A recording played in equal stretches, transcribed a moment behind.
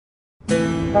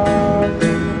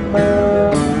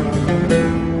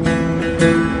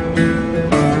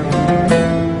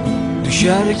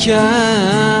Düşerken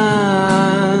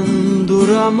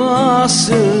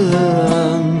duramazsın,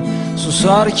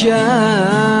 susarken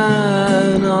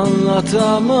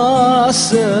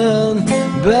anlatamazsın.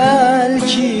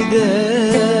 Belki de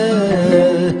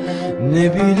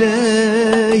ne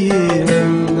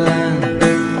bileyim ben.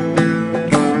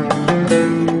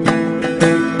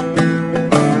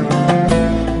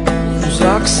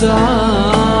 Uzaksan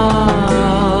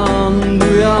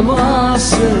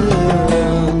duyamazsın,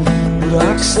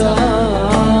 bıraksam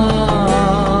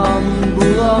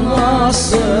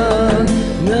bulamazsın.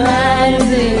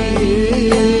 Neredeyim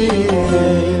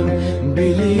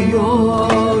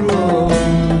biliyorum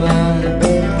ben.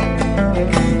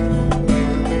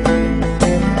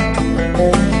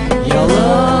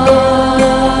 Yalan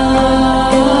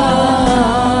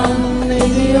ne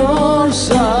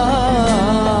diyorsam,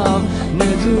 ne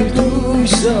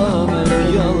duyduysam hep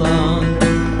yalan.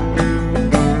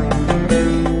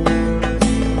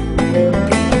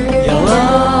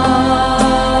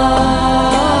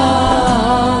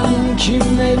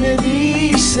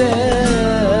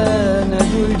 Ne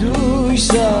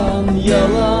duyduysan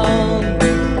yalan.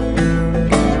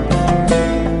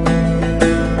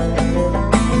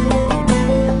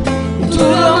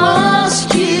 Duramaz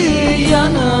ki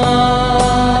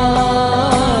yanan,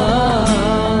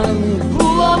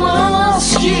 bulamaz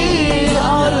ki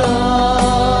arar.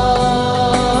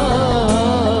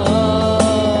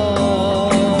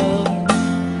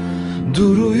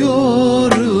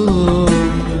 Duruyorum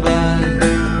ben.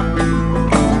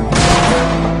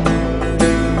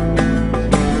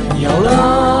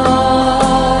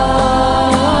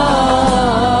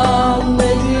 Yalan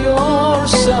ne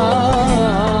diyorsam,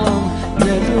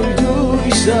 ne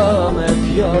duyduysam hep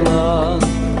yalan.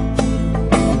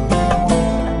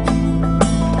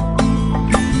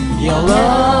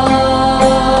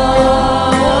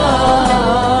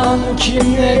 Yalan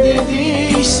kim ne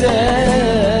dediyse,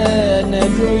 ne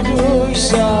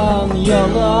duyduysan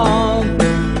yalan.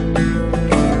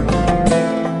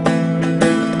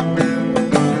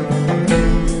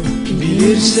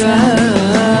 Bilirsen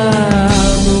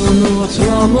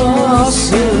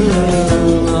unutamazsın,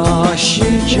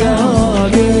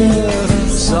 aşikarı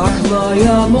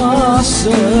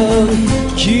saklayamazsın.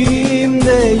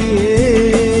 Kimdeyim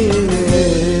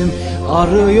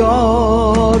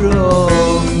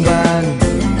arıyorum ben.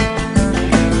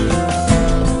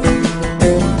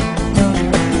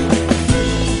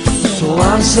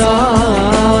 Solarsan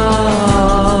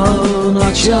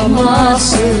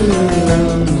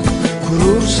açamazsın,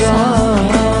 kurursan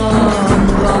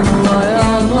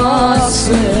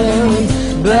damlayamazsın.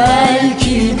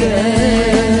 Belki de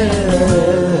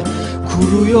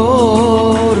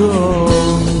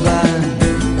kuruyorum ben.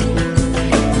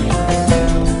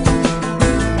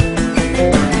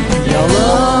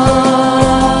 Yalan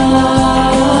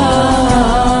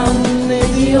ne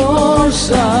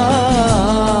diyorsam,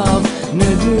 ne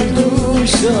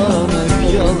duyduysam hep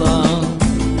yalan.